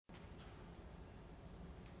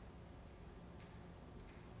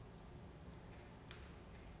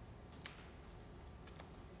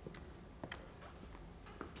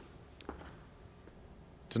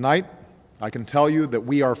Tonight, I can tell you that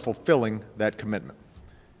we are fulfilling that commitment.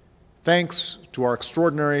 Thanks to our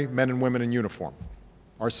extraordinary men and women in uniform,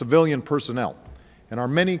 our civilian personnel, and our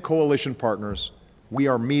many coalition partners, we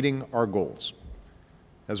are meeting our goals.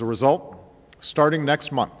 As a result, starting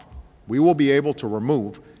next month, we will be able to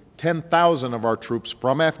remove 10,000 of our troops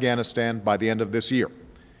from Afghanistan by the end of this year,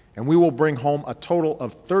 and we will bring home a total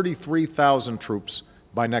of 33,000 troops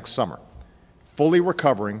by next summer, fully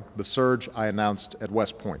recovering the surge I announced at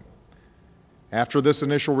West Point. After this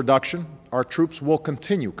initial reduction, our troops will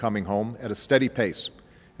continue coming home at a steady pace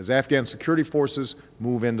as Afghan security forces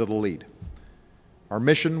move into the lead. Our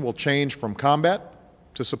mission will change from combat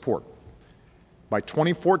to support. By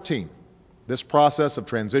 2014, this process of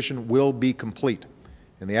transition will be complete,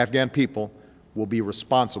 and the Afghan people will be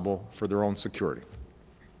responsible for their own security.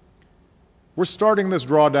 We're starting this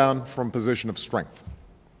drawdown from a position of strength.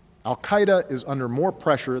 Al-Qaeda is under more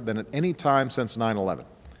pressure than at any time since 9/11.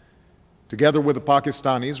 Together with the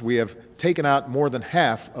Pakistanis, we have taken out more than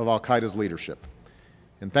half of Al-Qaeda's leadership.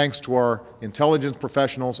 And thanks to our intelligence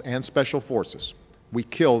professionals and special forces, we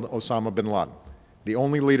killed Osama bin Laden, the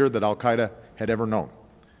only leader that Al-Qaeda had ever known.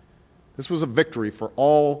 This was a victory for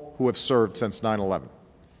all who have served since 9/11.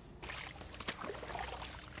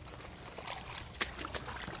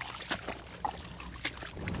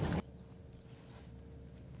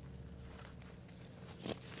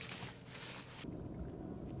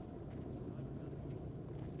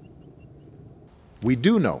 We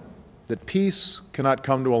do know that peace cannot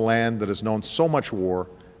come to a land that has known so much war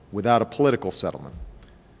without a political settlement.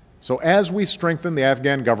 So as we strengthen the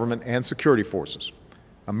Afghan government and security forces,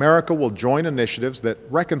 America will join initiatives that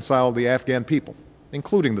reconcile the Afghan people,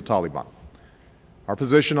 including the Taliban. Our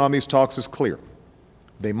position on these talks is clear.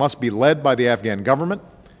 They must be led by the Afghan government,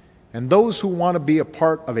 and those who want to be a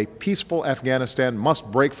part of a peaceful Afghanistan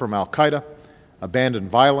must break from Al-Qaeda, abandon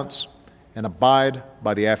violence, and abide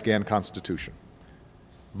by the Afghan Constitution.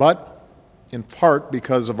 But, in part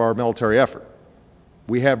because of our military effort,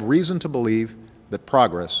 we have reason to believe that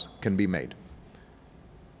progress can be made.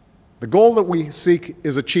 The goal that we seek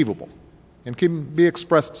is achievable and can be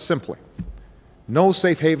expressed simply. No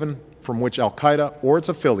safe haven from which Al-Qaeda or its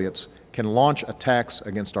affiliates can launch attacks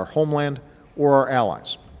against our homeland or our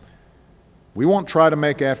allies. We won't try to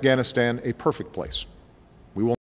make Afghanistan a perfect place.